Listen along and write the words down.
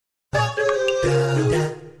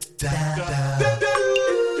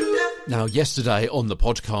Now, yesterday on the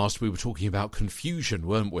podcast, we were talking about confusion,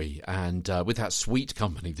 weren't we? And with that sweet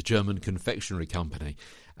company, the German confectionery company.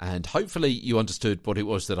 And hopefully you understood what it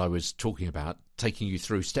was that I was talking about, taking you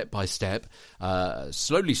through step by step,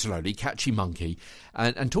 slowly, catchy monkey,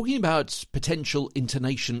 and talking about potential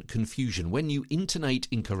intonation confusion. When you intonate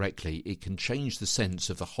incorrectly, it can change the sense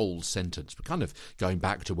of the whole sentence. We're kind of going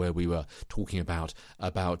back to where we were talking about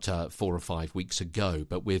 4 or 5 weeks ago,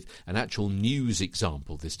 but with an actual news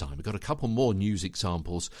example this time. We've got a couple more news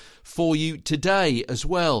examples for you today as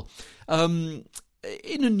well.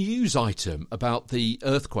 In a news item about the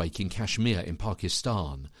earthquake in Kashmir in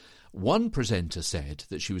Pakistan, one presenter said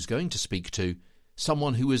that she was going to speak to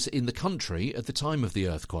someone who was in the country at the time of the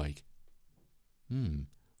earthquake.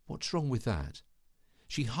 What's wrong with that?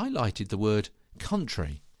 She highlighted the word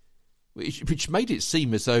country, which made it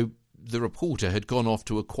seem as though the reporter had gone off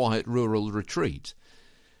to a quiet rural retreat.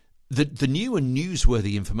 The new and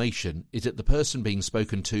newsworthy information is that the person being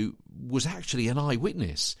spoken to was actually an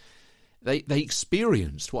eyewitness. They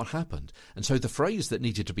experienced what happened, and so the phrase that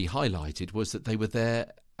needed to be highlighted was that they were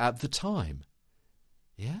there at the time.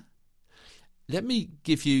 Yeah? Let me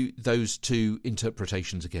give you those two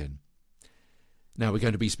interpretations again. Now, we're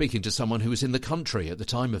going to be speaking to someone who was in the country at the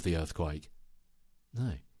time of the earthquake.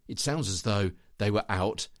 No, it sounds as though they were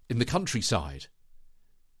out in the countryside.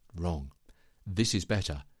 Wrong. This is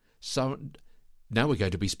better. So now we're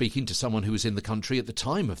going to be speaking to someone who was in the country at the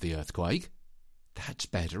time of the earthquake. That's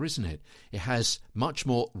better, isn't it? It has much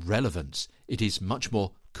more relevance. It is much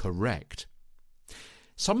more correct.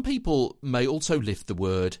 Some people may also lift the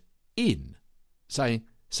word in, saying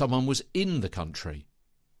someone was in the country.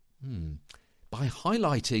 By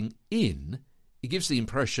highlighting in, it gives the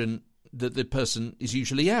impression that the person is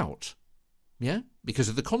usually out. Yeah? Because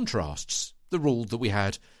of the contrasts, the rule that we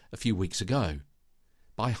had a few weeks ago.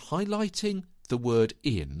 By highlighting the word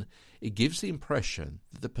in, it gives the impression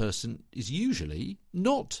that the person is usually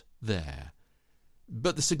not there.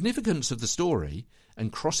 But the significance of the story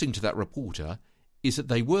and crossing to that reporter is that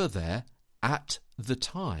they were there at the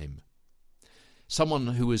time. Someone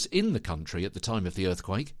who was in the country at the time of the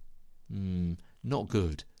earthquake? Not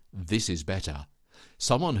good. This is better.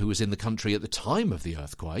 Someone who was in the country at the time of the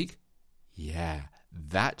earthquake? Yeah,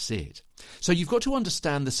 that's it. So you've got to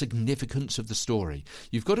understand the significance of the story.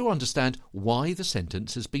 You've got to understand why the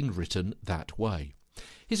sentence has been written that way.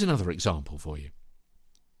 Here's another example for you.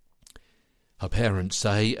 Her parents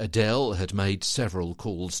say Adele had made several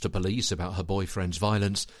calls to police about her boyfriend's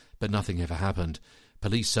violence, but nothing ever happened.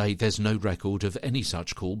 Police say there's no record of any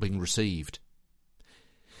such call being received.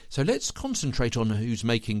 So let's concentrate on who's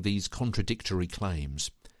making these contradictory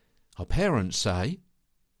claims. Her parents say...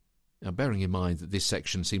 Now, bearing in mind that this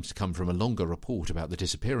section seems to come from a longer report about the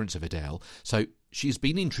disappearance of Adele, so she's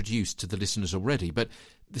been introduced to the listeners already, but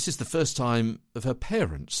this is the first time of her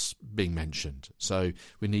parents being mentioned, so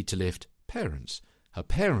we need to lift parents. Her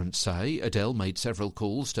parents say Adele made several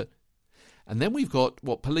calls to... And then we've got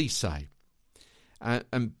what police say.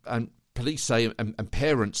 And police say, and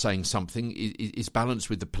parents saying something is balanced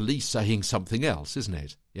with the police saying something else, isn't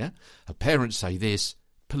it? Yeah? Her parents say this,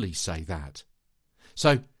 police say that.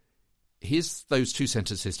 So... here's those two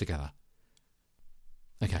sentences together.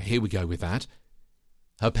 Okay, here we go with that.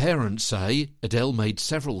 Her parents say Adele made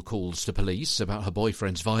several calls to police about her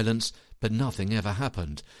boyfriend's violence, but nothing ever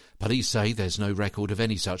happened. Police say there's no record of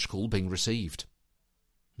any such call being received.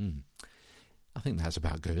 I think that's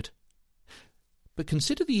about good. But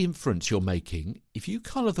consider the inference you're making if you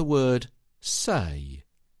colour the word say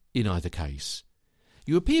in either case.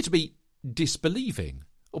 You appear to be disbelieving,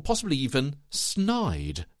 or possibly even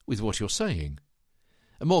snide with what you're saying.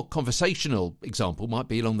 A more conversational example might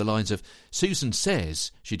be along the lines of, Susan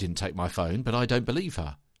says she didn't take my phone, but I don't believe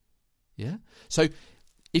her. Yeah? So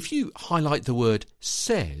if you highlight the word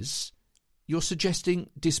says, you're suggesting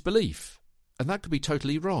disbelief, and that could be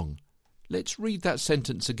totally wrong. Let's read that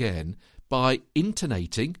sentence again by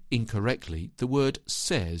intonating incorrectly the word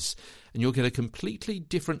says, and you'll get a completely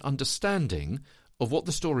different understanding of what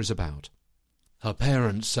the story's about. Her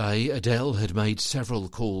parents say Adele had made several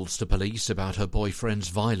calls to police about her boyfriend's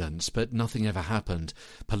violence, but nothing ever happened.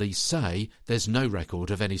 Police say there's no record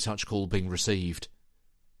of any such call being received.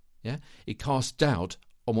 Yeah? It casts doubt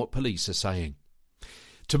on what police are saying.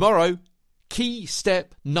 Tomorrow, key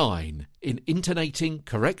step 9 in intonating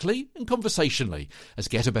correctly and conversationally as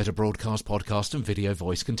Get a Better Broadcast podcast and video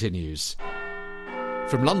voice continues.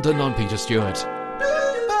 From London, I'm Peter Stewart.